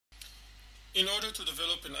In order to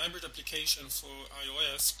develop an hybrid application for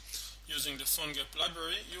iOS using the PhoneGap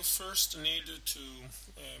library, you first need to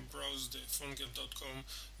browse the PhoneGap.com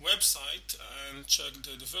website and check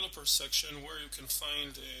the developer section where you can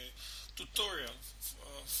find a tutorial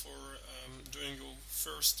for doing your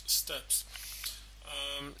first steps.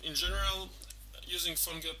 In general, using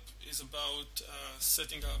PhoneGap is about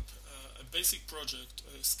setting up a basic project,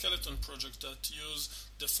 a skeleton project that uses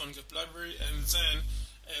the PhoneGap library, and then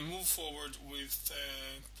move forward with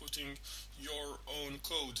putting your own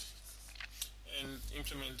code and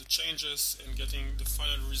implement the changes and getting the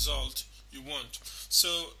final result you want.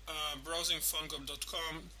 So browsing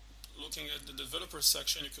PhoneGap.com, looking at the developer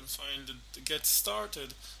section, you can find the Get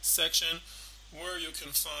Started section where you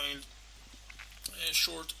can find a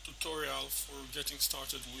short tutorial for getting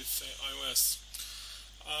started with iOS.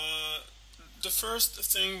 The first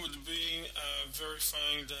thing would be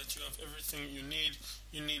verifying that you have everything you need.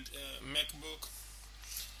 You need a MacBook,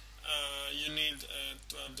 you need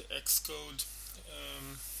to have the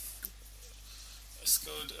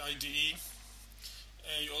Xcode IDE,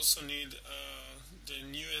 and you also need the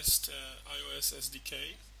newest iOS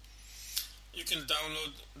SDK. You can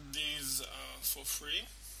download these for free,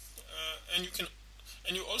 and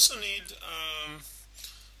you also need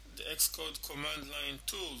the Xcode command line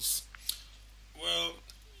tools. Well,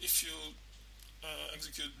 if you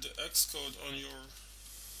execute the Xcode on your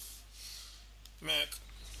Mac,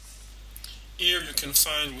 here you can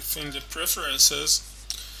find within the preferences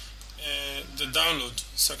the download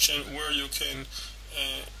section where you can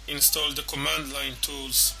install the command line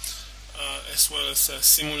tools as well as a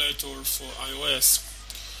simulator for iOS.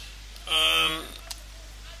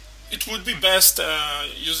 It would be best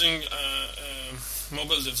using a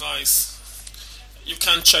mobile device. You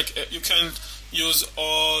can use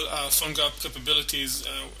all PhoneGap capabilities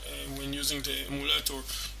when using the emulator.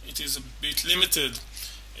 It is a bit limited.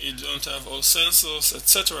 You don't have all sensors,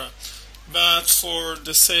 etc. But for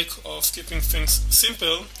the sake of keeping things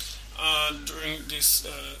simple, during this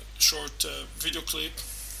short video clip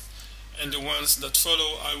and the ones that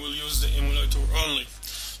follow, I will use the emulator only.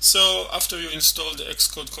 So after you install the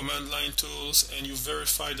Xcode command line tools and you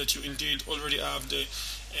verify that you indeed already have the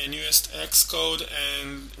newest Xcode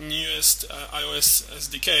and newest iOS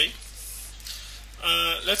SDK,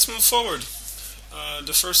 let's move forward.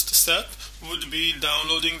 The first step would be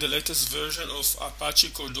downloading the latest version of Apache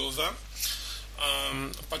Cordova.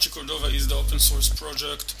 Apache Cordova is the open source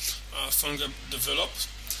project PhoneGap developed,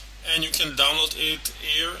 and you can download it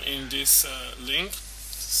here in this link.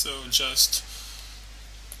 So just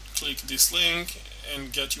click this link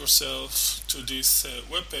and get yourself to this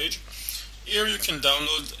web page. Here you can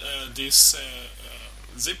download this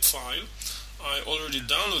zip file. I already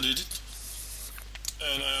downloaded it,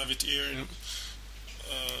 and I have it here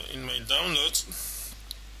in my downloads.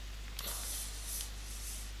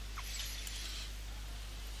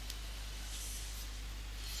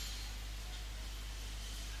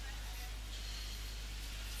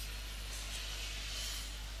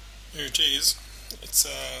 Here it is. It's a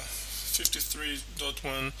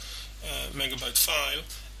 53.1 megabyte file,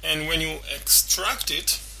 and when you extract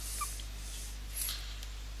it,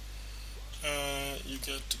 you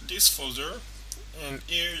get this folder, and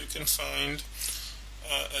here you can find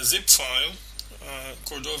a zip file,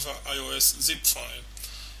 Cordova iOS zip file.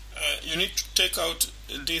 You need to take out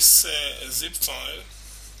this zip file.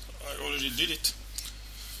 I already did it,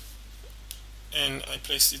 and I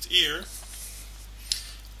placed it here.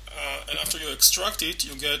 And after you extract it,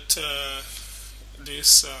 you get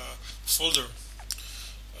this folder,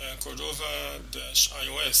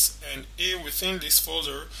 Cordova-iOS, and here within this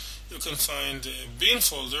folder you can find the bin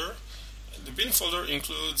folder. The bin folder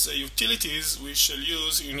includes utilities we shall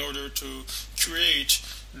use in order to create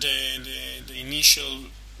the initial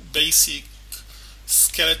basic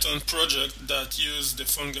skeleton project that use the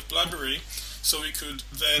PhoneGap library, so we could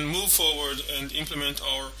then move forward and implement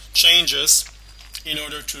our changes in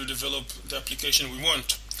order to develop the application we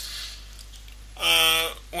want.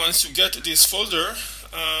 Once you get this folder,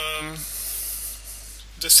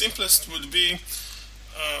 the simplest would be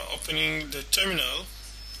opening the terminal.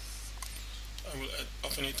 I will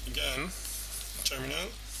open it again.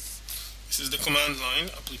 Terminal. This is the command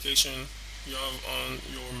line application you have on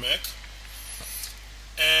your Mac.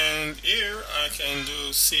 And here I can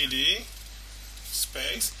do cd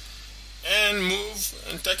space and move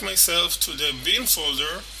and take myself to the bin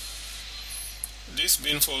folder, this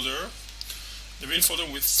bin folder, the bin folder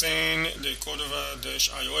within the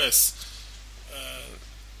Cordova-iOS.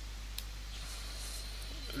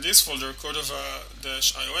 This folder,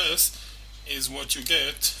 Cordova-iOS, is what you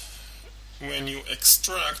get when you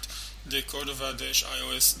extract the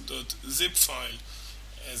cordova-ios.zip file,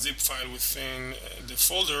 a zip file within the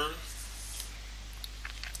folder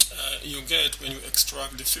you get when you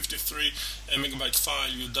extract the 53 megabyte file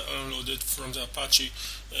you downloaded from the Apache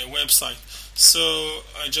website. So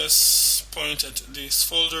I just point at this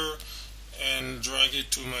folder and drag it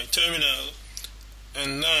to my terminal,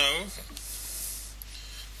 and now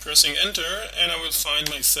pressing enter, and I will find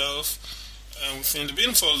myself within the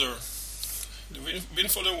bin folder. The bin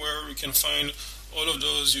folder where we can find all of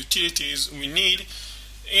those utilities we need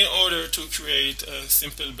in order to create a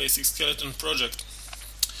simple basic skeleton project.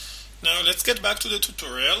 Now let's get back to the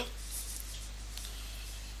tutorial.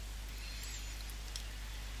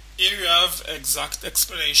 Here you have exact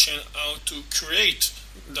explanation how to create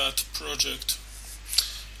that project.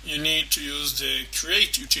 You need to use the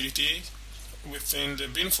create utility within the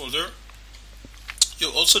bin folder. You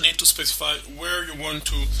also need to specify where you want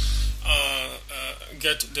to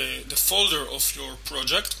get the folder of your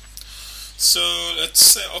project. So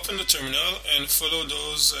let's open the terminal and follow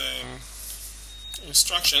those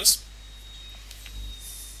instructions.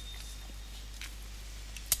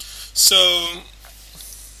 So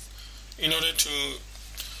in order to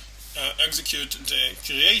execute the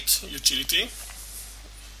create utility,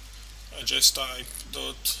 I just type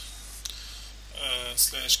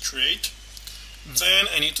 /create. Then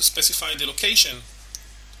I need to specify the location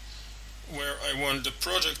where I want the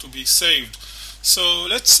project to be saved. So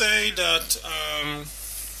let's say that I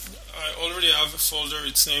already have a folder,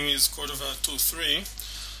 its name is Cordova23.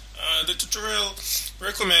 The tutorial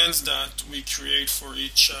recommends that we create for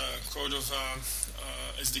each Cordova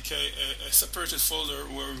SDK a separated folder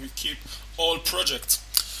where we keep all projects.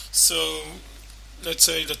 So let's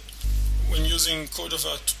say that when using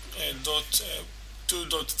Cordova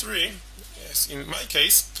 2.3, yes, in my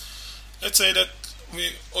case, let's say that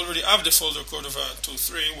we already have the folder Cordova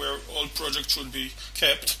 2.3 where all projects should be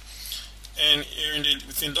kept, and here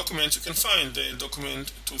within documents you can find the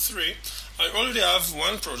document 2.3. I already have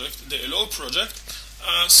one project, the Hello project,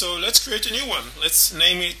 so let's create a new one. Let's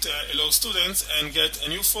name it Hello Students and get a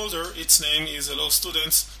new folder. Its name is Hello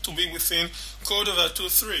Students to be within Cordova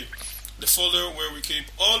 2.3, the folder where we keep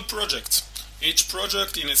all projects, each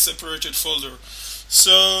project in a separated folder.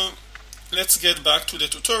 So let's get back to the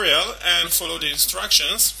tutorial and follow the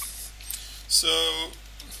instructions. So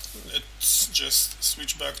let's just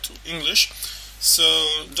switch back to English.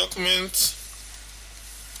 So document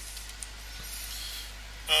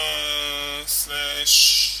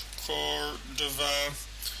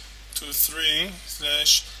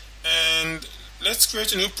 /Cordova23/ and let's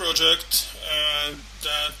create a new project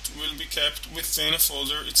that will be kept within a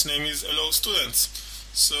folder. Its name is Hello Students.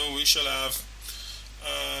 So we shall have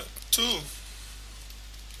two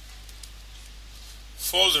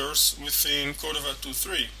folders within Cordova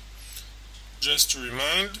 2.3. Just to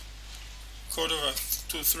remind, Cordova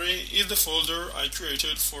 2.3 is the folder I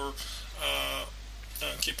created for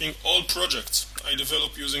keeping all projects I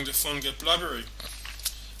developed using the PhoneGap library.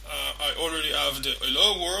 I already have the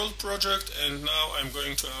Hello World project, and now I'm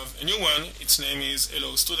going to have a new one. Its name is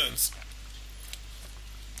Hello Students.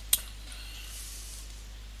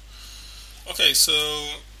 Okay, so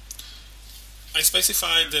I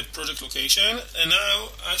specified the project location, and now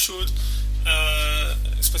I should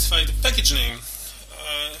specify the package name.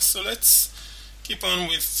 So let's keep on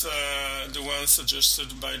with the one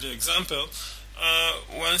suggested by the example.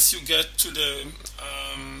 Once you get to the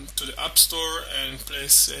App Store and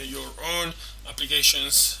place your own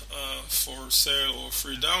applications for sale or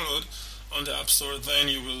free download on the App Store, then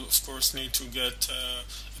you will of course need to get a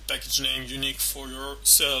package name unique for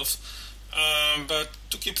yourself. But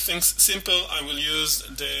to keep things simple, I will use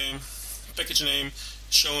the package name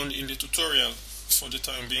shown in the tutorial for the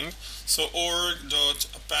time being. So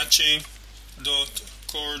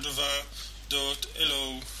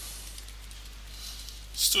org.apache.cordova.hello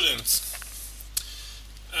students.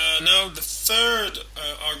 Now the third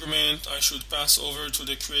argument I should pass over to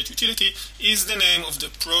the create utility is the name of the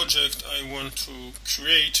project I want to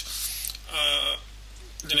create.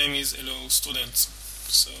 The name is Hello Students.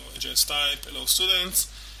 So I just type Hello Students,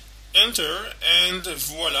 enter, and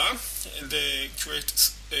voila, the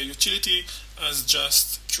create utility has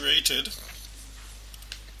just created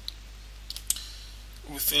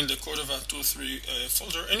within the Cordova 2.3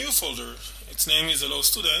 folder a new folder. Its name is Hello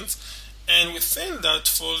Students, and within that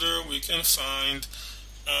folder we can find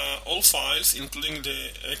all files, including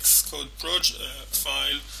the Xcode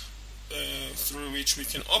file through which we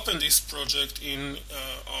can open this project in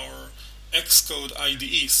our Xcode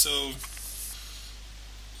IDE. So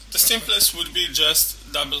the simplest would be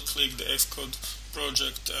just double click the Xcode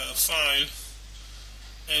project file,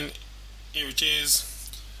 and here it is.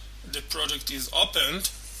 The project is opened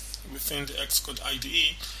within the Xcode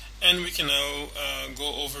IDE, and we can now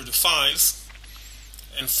go over the files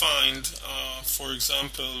and find, for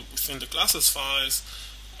example, within the classes files,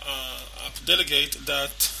 app delegate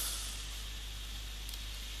that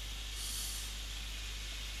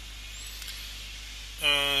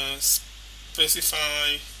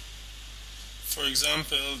specify, for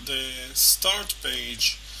example, the start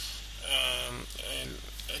page, an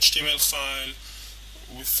HTML file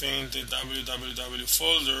within the www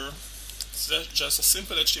folder. It's just a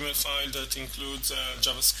simple HTML file that includes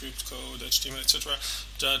JavaScript code, HTML, etc.,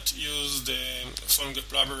 that use the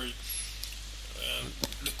PhoneGap library,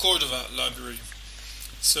 the Cordova library.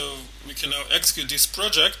 So we can now execute this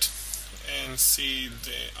project and see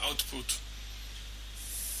the output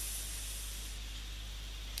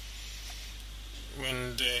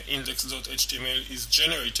when the index.html is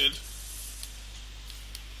generated.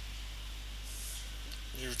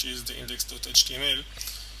 Here it is, the index.html.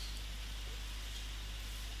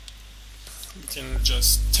 We can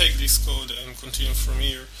just take this code and continue from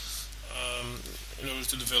here in order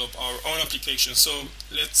to develop our own application. So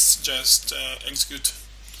let's just execute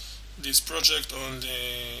this project on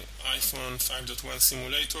the iPhone 5.1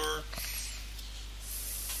 simulator.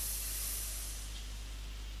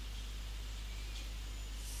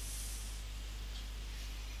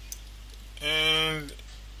 And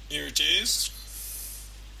here it is.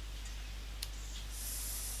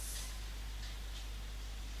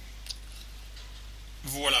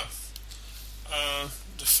 Voila.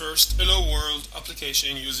 The first Hello World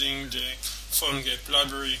application using the PhoneGap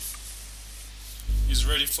library is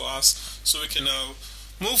ready for us, so we can now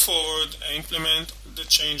move forward and implement the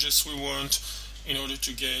changes we want in order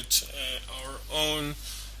to get our own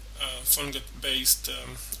PhoneGap based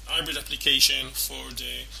hybrid application for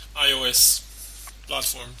the iOS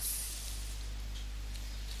platform.